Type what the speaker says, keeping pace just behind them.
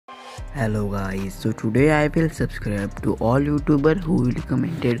Hello guys, so today I will subscribe to all YouTuber who will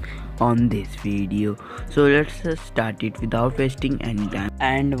commented on this video. So let's just start it without wasting any time.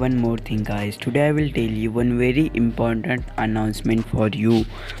 And one more thing guys, today I will tell you one very important announcement for you.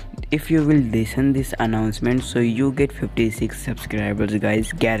 If you will listen this announcement, so you get 56 subscribers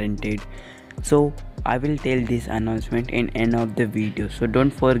guys, guaranteed. So I will tell this announcement in end of the video, so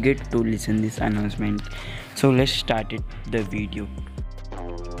don't forget to listen this announcement. So let's start the video.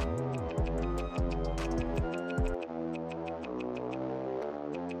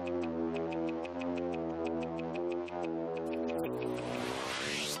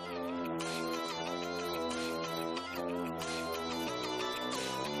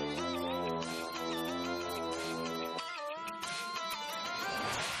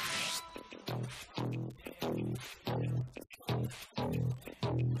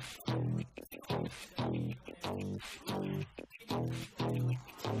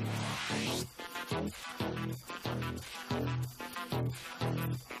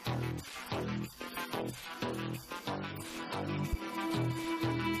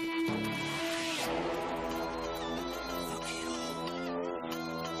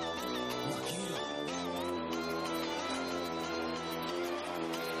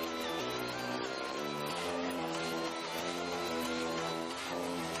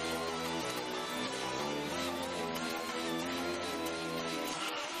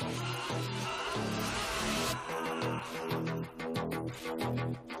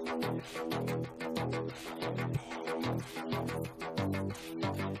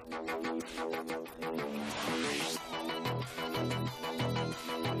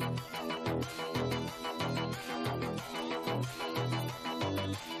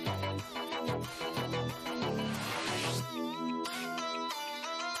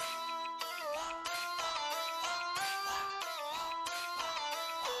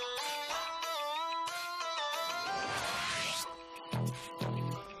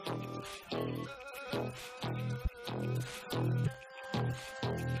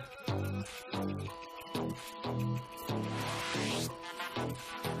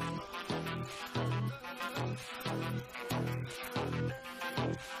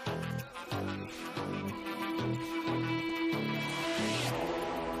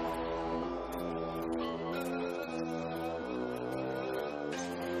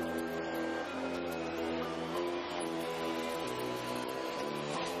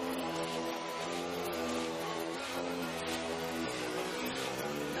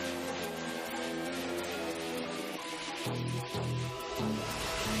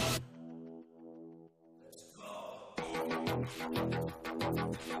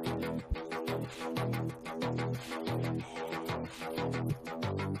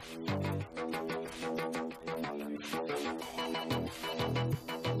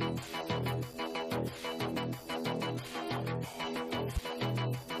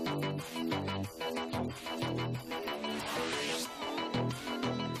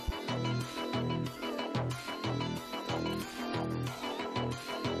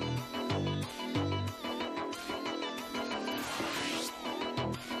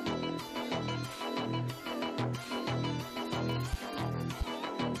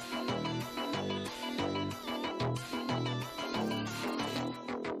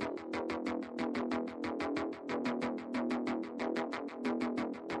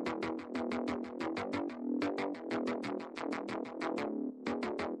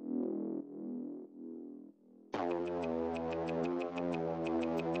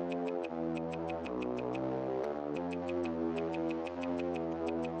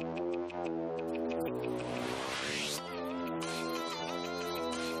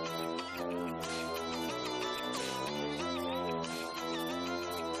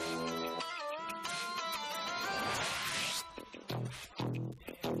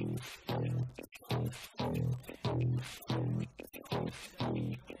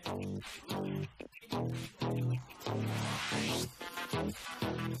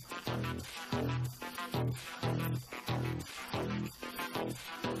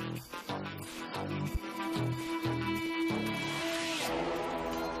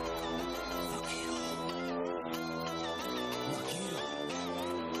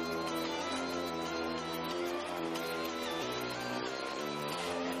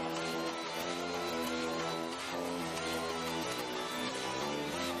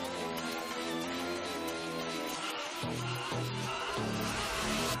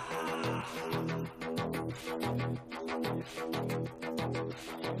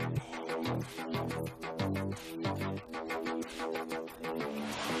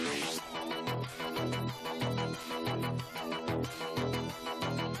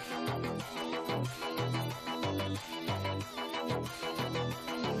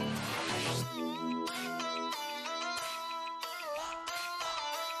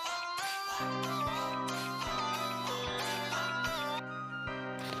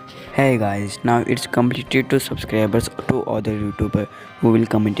 Hey guys, now it's completed to subscribers to other YouTuber who will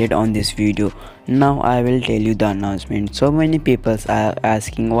commented on this video. Now I will tell you the announcement. So many people are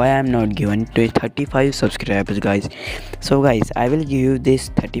asking why I'm not given to 35 subscribers, guys. So guys, I will give you this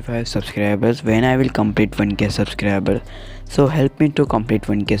 35 subscribers when I will complete 1k subscribers. So help me to complete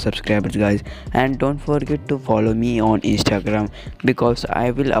 1k subscribers, guys, and don't forget to follow me on Instagram because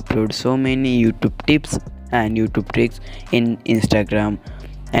I will upload so many YouTube tips and YouTube tricks in Instagram.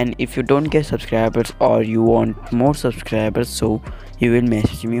 And if you don't get subscribers or you want more subscribers, so you will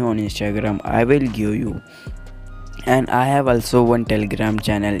message me on Instagram, I will give you. And I have also one Telegram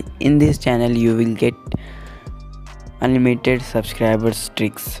channel. In this channel you will get unlimited subscribers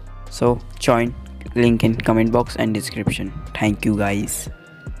tricks, so join, link in comment box and description. Thank you guys.